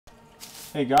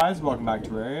Hey guys, welcome back to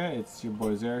Terraria. It's your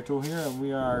boy Zeratul here, and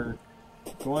we are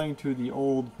going to the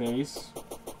old base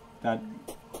that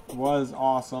was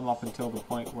awesome up until the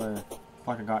point where it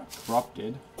fucking got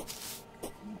corrupted.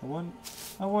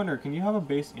 I wonder, can you have a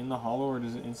base in the hollow, or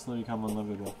does it instantly become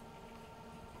unlivable?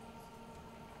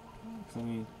 I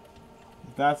mean,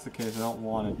 if that's the case, I don't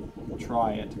want to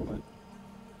try it, but...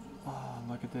 Oh,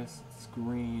 look at this. It's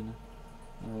green.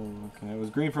 Oh, okay. It was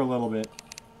green for a little bit.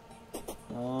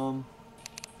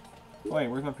 Wait,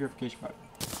 where's my purification button?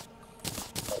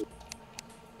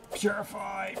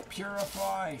 Purify!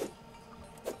 Purify!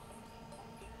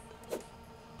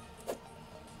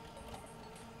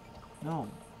 No.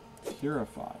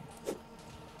 Purify.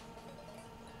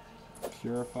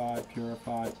 Purify,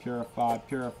 purify, purify,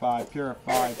 purify,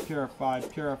 purify, purify,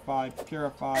 purify,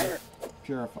 purify,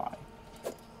 purify.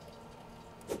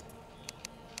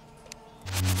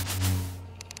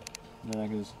 And then I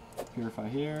can just purify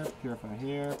here, purify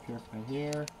here, purify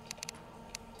here.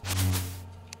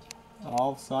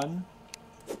 All of a sudden,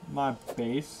 my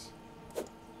base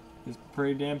is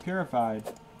pretty damn purified.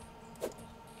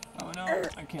 Oh no,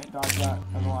 I can't dodge that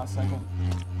at the last second.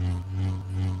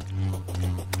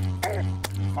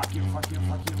 Fuck you, fuck you,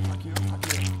 fuck you, fuck you,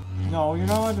 fuck you. No, you're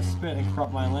not allowed to spit and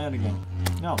corrupt my land again.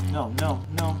 No, no, no,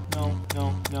 no, no,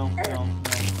 no, no, no, no,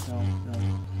 no, no.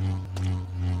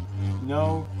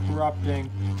 No corrupting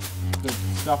the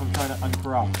stuff I'm trying to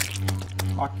uncorrupt.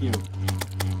 Fuck you.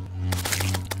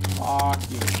 Fuck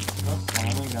you. Go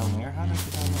smiling down there. How did I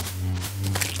get down there?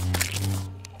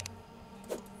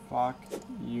 Fuck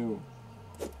you.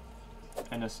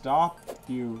 And to stop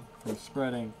you from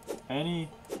spreading any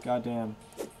goddamn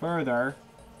further,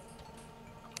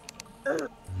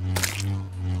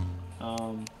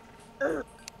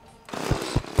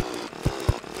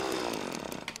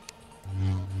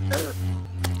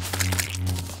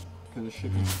 because the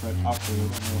shit can spread upward, I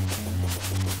know it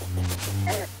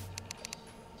can.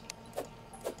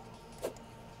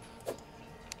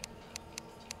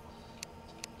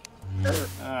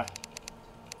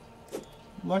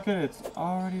 Look at it, it's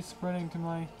already spreading to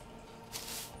my...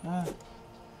 Oh,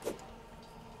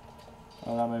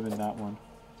 that might have been that one.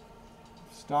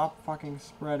 Stop fucking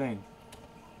spreading.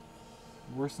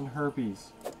 Worse than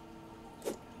herpes.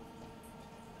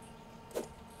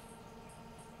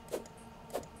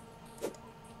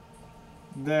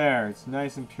 There, it's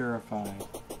nice and purified.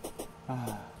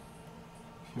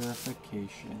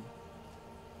 Purification.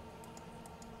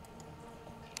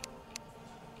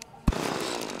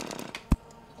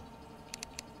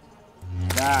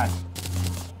 That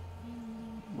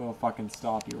will fucking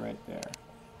stop you right there.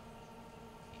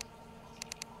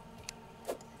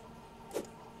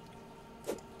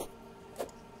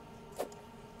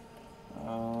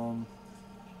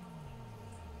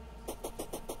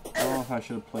 I don't know if I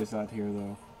should have placed that here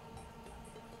though.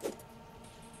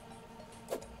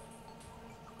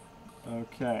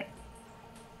 Okay.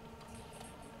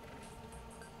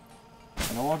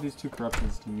 I don't want these two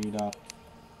corruptions to meet up.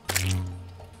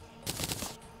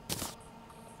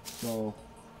 So,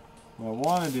 what I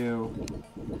want to do,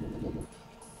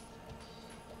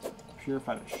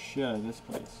 purify the shit out of this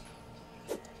place.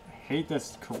 I hate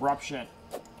this corruption.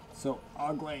 It's so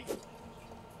ugly.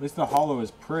 At least the hollow is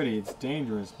pretty. It's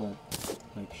dangerous, but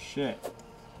like shit.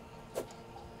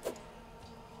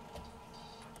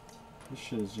 This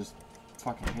shit is just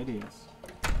fucking hideous.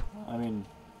 I mean,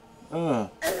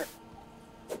 ugh.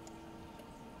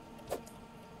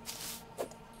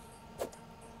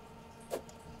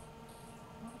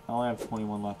 I only have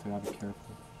 21 left, I gotta be careful.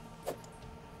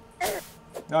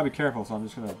 Gotta be careful, so I'm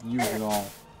just gonna use it all.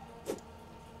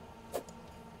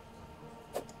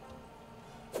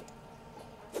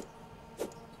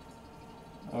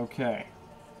 Okay.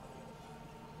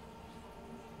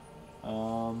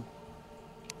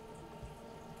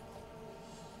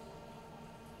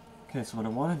 Okay, so what I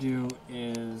want to do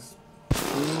is...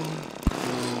 Boom,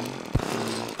 boom,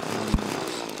 boom,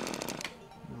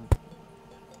 boom.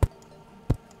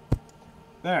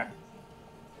 There!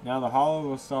 Now the hollow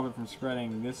will stop it from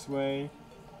spreading this way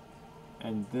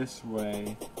and this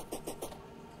way.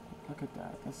 Look at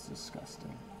that, that's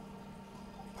disgusting.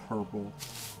 Purple.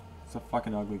 It's a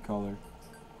fucking ugly color.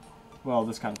 Well,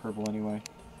 this kind of purple anyway.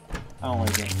 I don't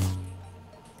like it.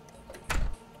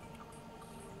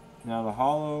 Now the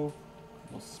hollow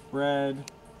will spread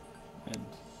and...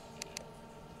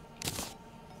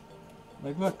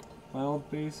 Like, look, my old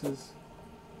base is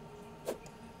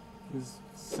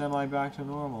semi back to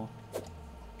normal.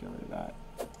 Get rid of that.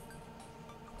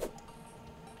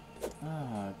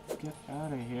 Get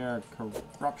out of here,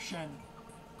 corruption.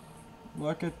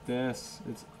 Look at this.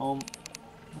 It's what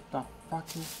the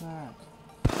fuck is that?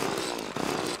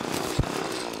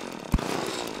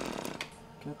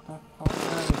 Get the fuck out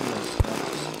of here.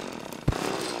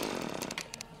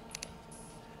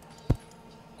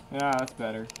 Yeah, that's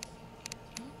better.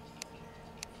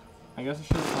 I guess I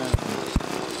should have planted some.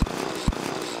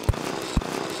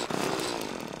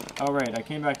 Oh right, I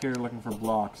came back here looking for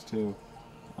blocks too.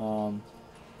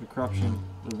 The corruption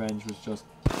revenge was just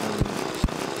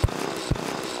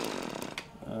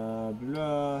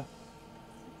blah.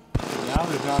 Now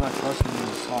there's not enough corruption to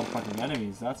spawn fucking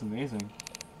enemies. That's amazing.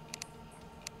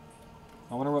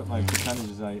 I wonder what my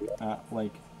percentages I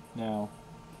like now.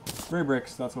 Gray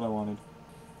bricks, that's what I wanted.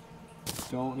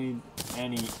 Don't need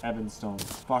any Ebonstone.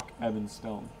 Fuck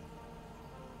Ebonstone.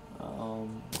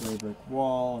 Gray brick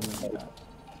wall, and then that.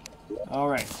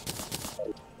 Alright.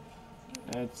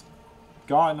 It's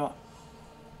gotten up.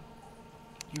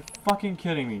 You're fucking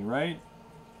kidding me, right?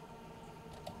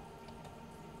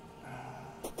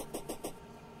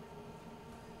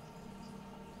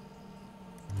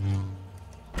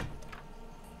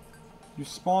 You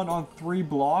spawned on 3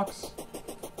 blocks?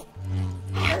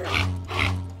 Are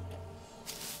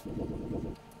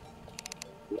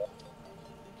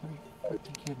you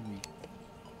fucking kidding me?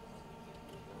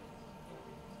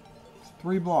 It's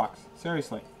 3 blocks.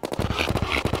 Seriously.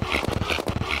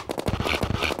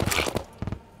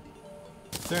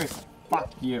 Seriously.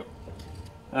 Fuck you.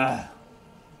 Ugh.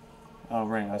 Oh,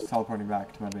 right. I was teleporting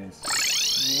back to my base.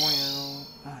 Wow.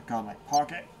 Oh, got my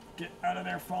pocket. Get out of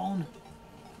there, phone.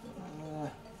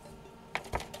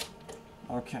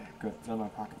 Okay, good. It's in my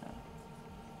pocket now.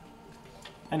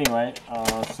 Anyway,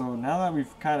 so now that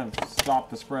we've kind of stopped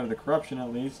the spread of the corruption,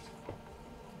 at least,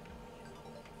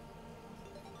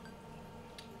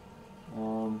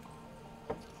 or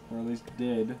at least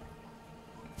did,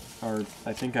 or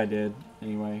I think I did.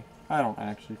 Anyway, I don't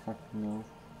actually fucking know.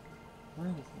 Where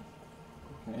is it?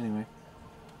 Okay. Anyway,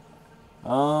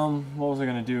 what was I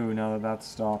gonna do now that that's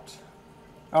stopped?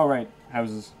 Oh right,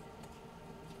 houses.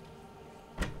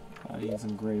 I need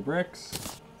some gray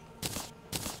bricks.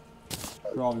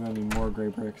 Probably gonna need more gray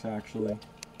bricks actually.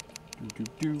 It's a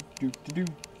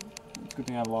good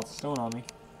thing I have lots of stone on me.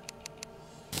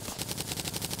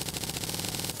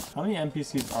 How many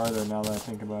NPCs are there now that I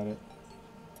think about it?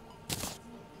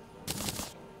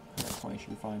 20 should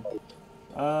be fine.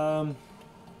 You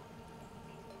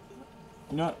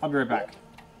know what? I'll be right back.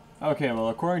 Okay, well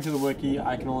according to the wiki,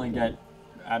 I can only get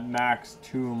at max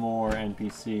 2 more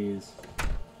NPCs.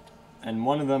 And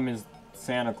one of them is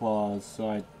Santa Claus, so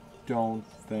I don't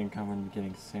think I'm going to be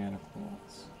getting Santa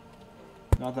Claus.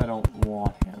 Not that I don't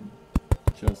want him,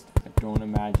 just I don't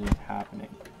imagine it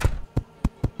happening.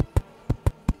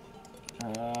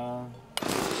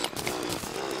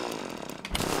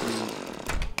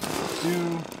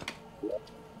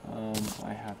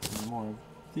 I have some more of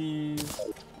these.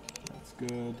 That's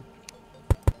good.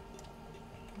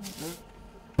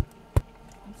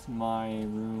 It's my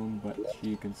room, but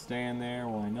she can stay in there.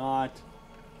 Why not?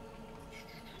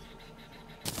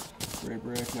 Gray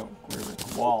brick. No, gray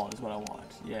brick wall is what I want.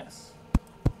 Yes.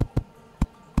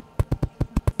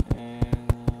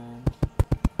 And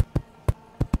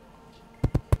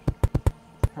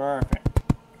perfect.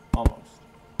 Almost.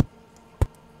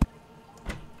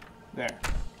 There.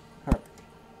 Perfect.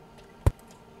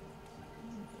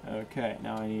 Okay,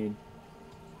 now I need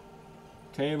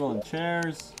table and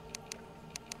chairs.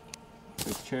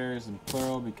 With chairs in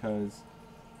plural because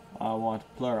I want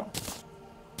plural.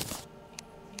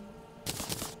 To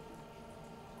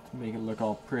make it look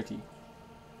all pretty.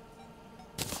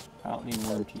 I don't need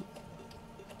worm teeth.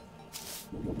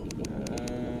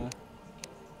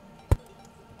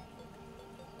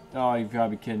 Oh, you've got to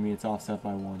be kidding me. It's offset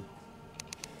by 1.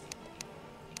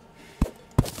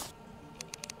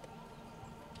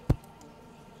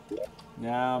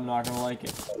 Now I'm not going to like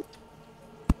it.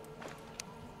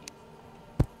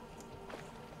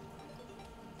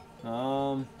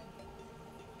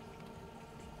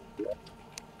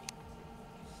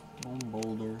 Stone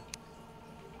boulder.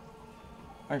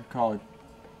 I could call it.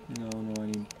 No, I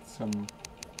need some.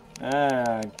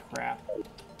 Crap.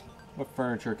 What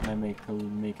furniture can I make to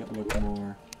make it look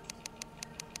more?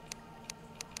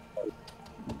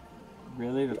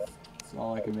 Really? That's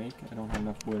all I can make? I don't have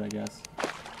enough wood, I guess.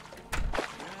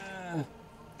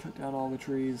 Cut down all the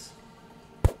trees.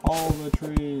 All the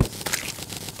trees.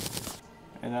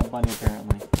 And that bunny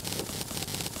apparently.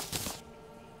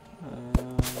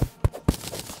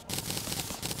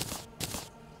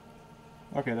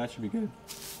 Okay, that should be good.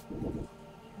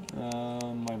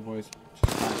 My voice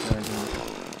just not there again.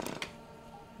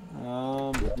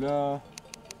 Blah.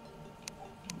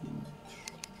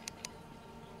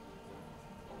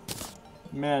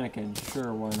 Mannequin,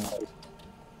 sure, why not?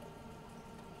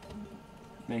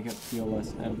 make it feel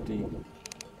less empty.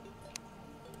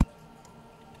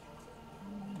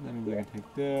 That means I can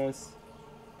take this.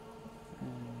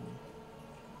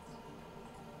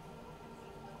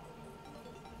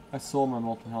 I sold my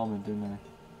molten helmet, didn't I?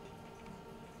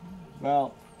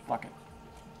 Well, fuck it.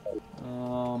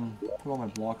 Put all my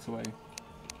blocks away.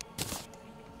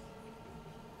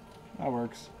 That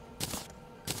works.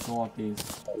 Don't want these.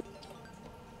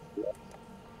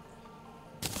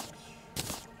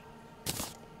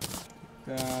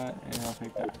 Take that, and I'll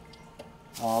take that.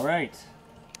 Alright.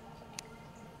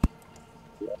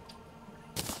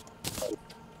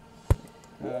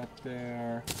 That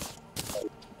there.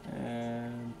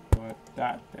 And put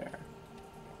that there.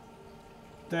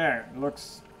 There.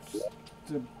 Looks...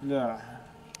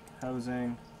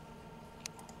 Housing.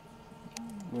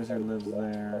 Wizard lives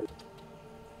there.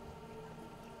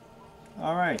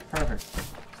 Alright, perfect.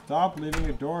 Stop leaving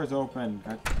your doors open.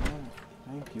 God damn it.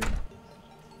 Thank you.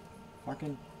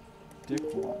 Fucking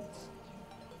dickwads.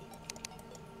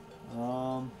 I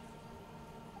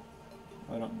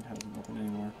don't need housing open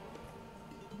anymore.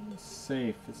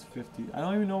 Safe is 50. I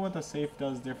don't even know what the safe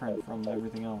does different from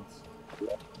everything else.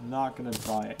 Not gonna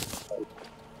buy it.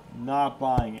 Not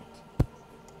buying it.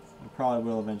 I probably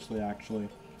will eventually, actually.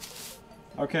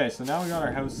 Okay, so now we got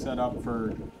our house set up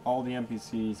for all the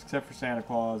NPCs, except for Santa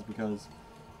Claus, because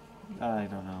I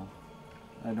don't know.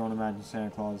 I don't imagine Santa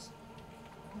Claus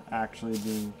actually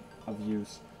being of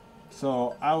use.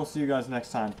 So, I will see you guys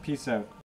next time. Peace out.